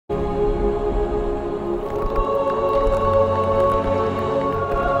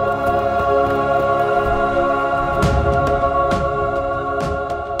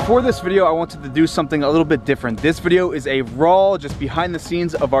For this video, I wanted to do something a little bit different. This video is a raw, just behind the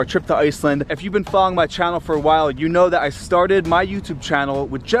scenes of our trip to Iceland. If you've been following my channel for a while, you know that I started my YouTube channel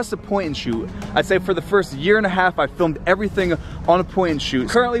with just a point and shoot. I'd say for the first year and a half, I filmed everything on a point and shoot.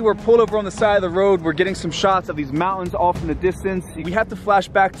 Currently, we're pulled over on the side of the road. We're getting some shots of these mountains off in the distance. We have to flash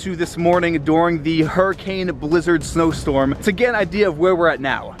back to this morning during the hurricane, blizzard, snowstorm to get an idea of where we're at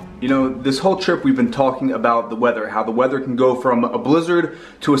now. You know, this whole trip we've been talking about the weather, how the weather can go from a blizzard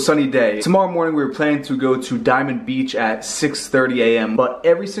to a sunny day. Tomorrow morning we were planning to go to Diamond Beach at 6:30 a.m. But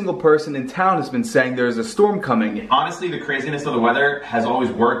every single person in town has been saying there's a storm coming. Honestly, the craziness of the weather has always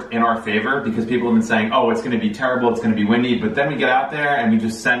worked in our favor because people have been saying, oh, it's gonna be terrible, it's gonna be windy, but then we get out there and we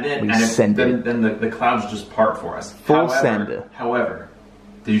just send it, then the clouds just part for us. However,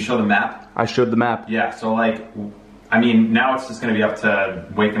 did you show the map? I showed the map. Yeah, so like, I mean, now it's just going to be up to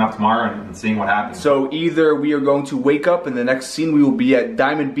waking up tomorrow and seeing what happens. So either we are going to wake up and the next scene we will be at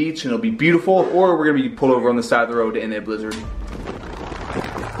Diamond Beach and it'll be beautiful, or we're going to be pulled over on the side of the road in a blizzard.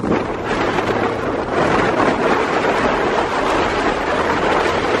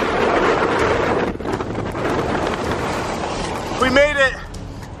 We made it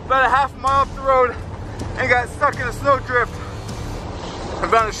about a half mile up the road and got stuck in a snowdrift. I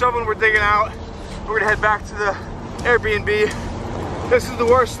found a shovel and we're digging out. We're going to head back to the Airbnb. This is the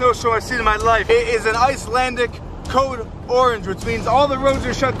worst snowstorm I've seen in my life. It is an Icelandic code orange, which means all the roads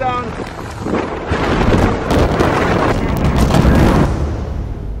are shut down.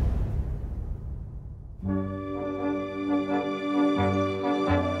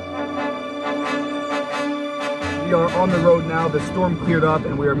 We are on the road now. The storm cleared up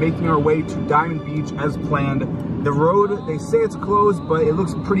and we are making our way to Diamond Beach as planned. The road, they say it's closed, but it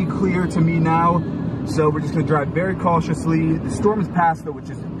looks pretty clear to me now. So we're just gonna drive very cautiously. The storm has passed though,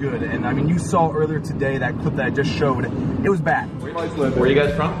 which is good. And I mean, you saw earlier today, that clip that I just showed, it was bad. Where are you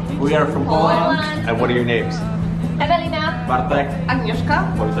guys from? We are from Poland. And what are your names? Evelina. Bartek.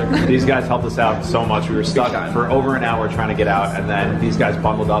 Agnieszka. These guys helped us out so much. We were stuck for over an hour trying to get out, and then these guys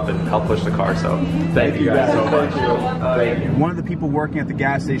bundled up and helped push the car. So thank you guys so much. Thank you. One of the people working at the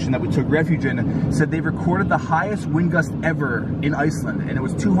gas station that we took refuge in said they recorded the highest wind gust ever in Iceland, and it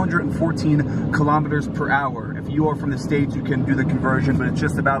was 214 kilometers per hour. If you are from the States, you can do the conversion, but it's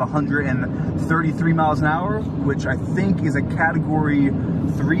just about 133 miles an hour, which I think is a category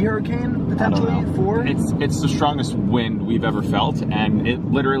 3 hurricane, potentially 4. It's the strongest wind we've ever felt, and it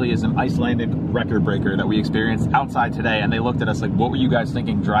literally is an Icelandic record breaker that we experienced outside today. And they looked at us like, what were you guys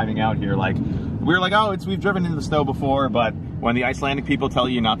thinking driving out here? Like, we were like, oh, we've driven into the snow before, but when the Icelandic people tell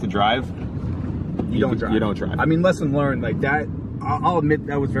you not to drive, you don't drive. I mean, lesson learned. Like that, I'll admit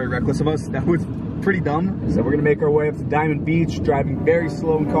that was very reckless of us. That was pretty dumb. So we're gonna make our way up to Diamond Beach, driving very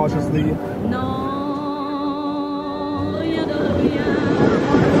slow and cautiously. No.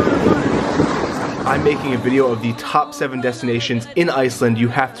 I'm making a video of the top 7 destinations in Iceland you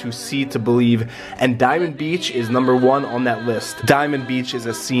have to see to believe, and Diamond Beach is number 1 on that list. Diamond Beach is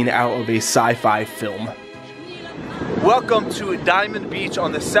a scene out of a sci-fi film. Welcome to Diamond Beach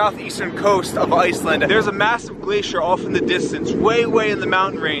on the southeastern coast of Iceland. There's a massive glacier off in the distance, way in the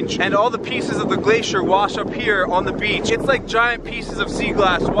mountain range, and all the pieces of the glacier wash up here on the beach. It's like giant pieces of sea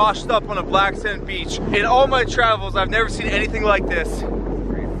glass washed up on a black sand beach. In all my travels, I've never seen anything like this.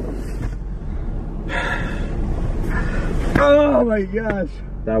 Oh my gosh.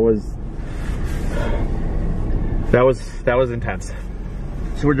 That was intense.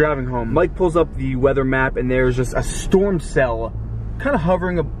 So we're driving home. Mike pulls up the weather map and there's just a storm cell kind of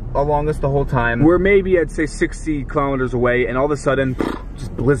hovering along us the whole time. We're maybe, I'd say 60 kilometers away, and all of a sudden,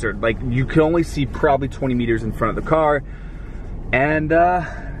 just blizzard. Like, you can only see probably 20 meters in front of the car. And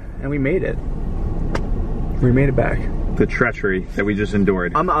we made it. We made it back. The treachery that we just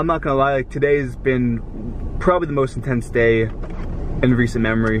endured. I'm not gonna lie, like, today has been probably the most intense day in recent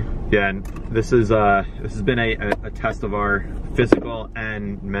memory. Yeah, and this has been a test of our physical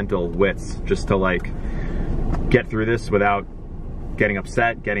and mental wits, just to like get through this without getting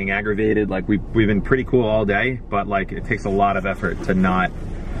upset, getting aggravated. Like we've been pretty cool all day, but like it takes a lot of effort to not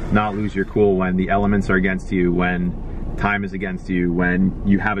lose your cool when the elements are against you, when time is against you, when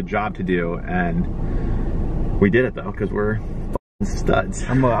you have a job to do. And we did it though, because we're studs.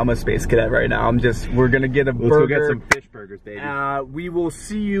 I'm a space cadet right now. We're gonna get a burger. Let's go get some fish burgers, baby. We will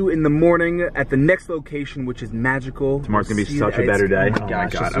see you in the morning at the next location, which is magical. Tomorrow's gonna be such a better day. Oh my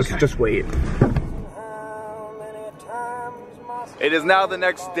gosh, just wait. It is now the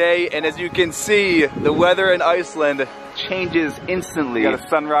next day, and as you can see, the weather in Iceland changes instantly. We got a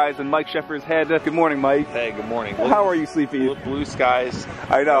sunrise in Mike Sheffer's head. Good morning, Mike. Hey, good morning. How are you, Sleepy? Blue skies.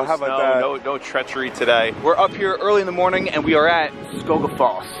 I know, No how about snow, that? No treachery today. We're up here early in the morning and we are at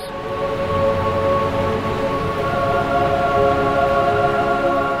Skogafoss.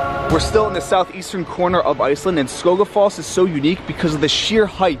 We're still in the southeastern corner of Iceland, and Skogafoss is so unique because of the sheer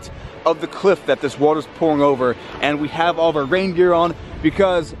height of the cliff that this water's pouring over, and we have all of our rain gear on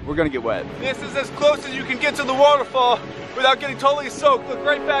because we're gonna get wet. This is as close as you can get to the waterfall without getting totally soaked. Look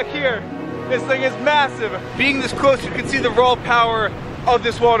right back here. This thing is massive. Being this close, you can see the raw power of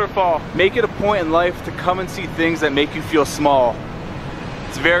this waterfall. Make it a point in life to come and see things that make you feel small.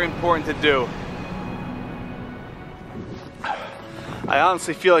 It's very important to do. I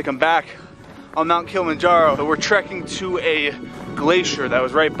honestly feel like I'm back on Mount Kilimanjaro, but we're trekking to a glacier that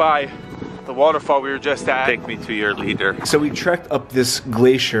was right by the waterfall we were just at. Take me to your leader. So we trekked up this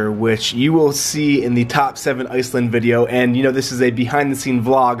glacier, which you will see in the top 7 Iceland video, and you know this is a behind the scene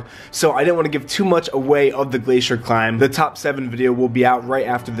vlog, so I didn't want to give too much away of the glacier climb. The top 7 video will be out right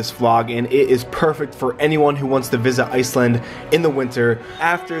after this vlog, and it is perfect for anyone who wants to visit Iceland in the winter.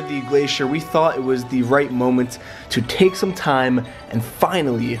 After the glacier, we thought it was the right moment to take some time and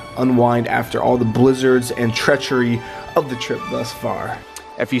finally unwind after all the blizzards and treachery of the trip thus far.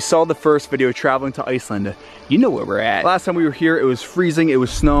 If you saw the first video traveling to Iceland, you know where we're at. Last time we were here, it was freezing, it was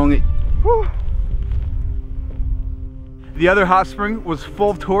snowing. Whew. The other hot spring was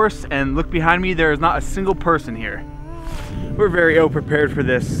full of tourists, and look behind me, there is not a single person here. We're very ill prepared for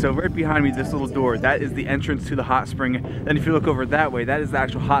this. So right behind me, this little door, that is the entrance to the hot spring. Then if you look over that way, that is the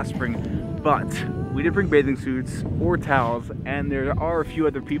actual hot spring. But we didn't bring bathing suits or towels, and there are a few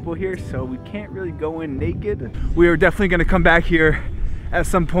other people here, so we can't really go in naked. We are definitely gonna come back here at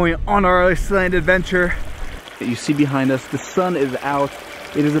some point on our Iceland adventure. You see behind us, the sun is out.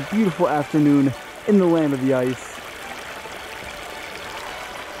 It is a beautiful afternoon in the land of the ice.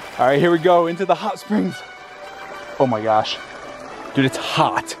 All right, here we go into the hot springs. Oh my gosh. Dude, it's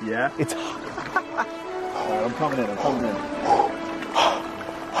hot. Yeah? It's hot. I'm coming in.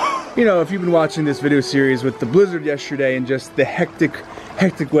 You know, if you've been watching this video series with the blizzard yesterday and just the hectic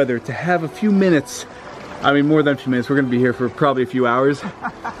weather, to have a few minutes, I mean more than a few minutes, we're gonna be here for probably a few hours,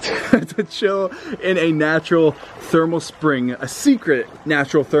 to chill in a natural thermal spring, a secret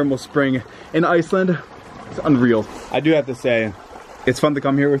natural thermal spring in Iceland. It's unreal. I do have to say, it's fun to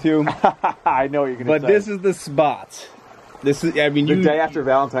come here with you. I know what you're gonna but say. this is the spot. This is, I mean, The day after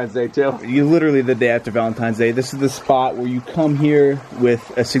Valentine's Day too. You literally the day after Valentine's Day. This is the spot where you come here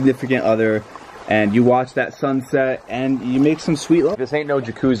with a significant other and you watch that sunset and you make some sweet love. This ain't no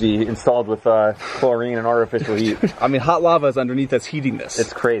jacuzzi installed with chlorine and artificial heat. I mean, hot lava is underneath that's heating this.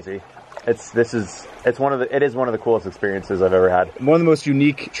 It's crazy. It is one of the coolest experiences I've ever had. One of the most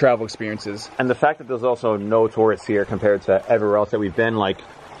unique travel experiences. And the fact that there's also no tourists here compared to everywhere else that we've been, like,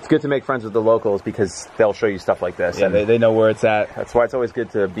 it's good to make friends with the locals because they'll show you stuff like this. Yeah, they know where it's at. That's why it's always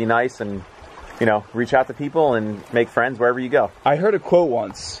good to be nice and, you know, reach out to people and make friends wherever you go. I heard a quote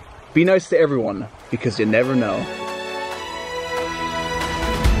once, be nice to everyone because you never know.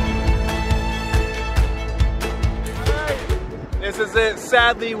 This is it.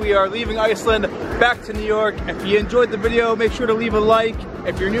 Sadly, we are leaving Iceland back to New York. If you enjoyed the video, make sure to leave a like.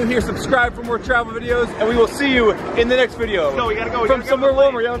 If you're new here, subscribe for more travel videos, and we will see you in the next video. No, we gotta go. From somewhere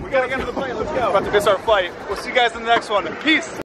warmer, yo. We gotta get to the plane. Let's go. About to miss our flight. We'll see you guys in the next one. Peace.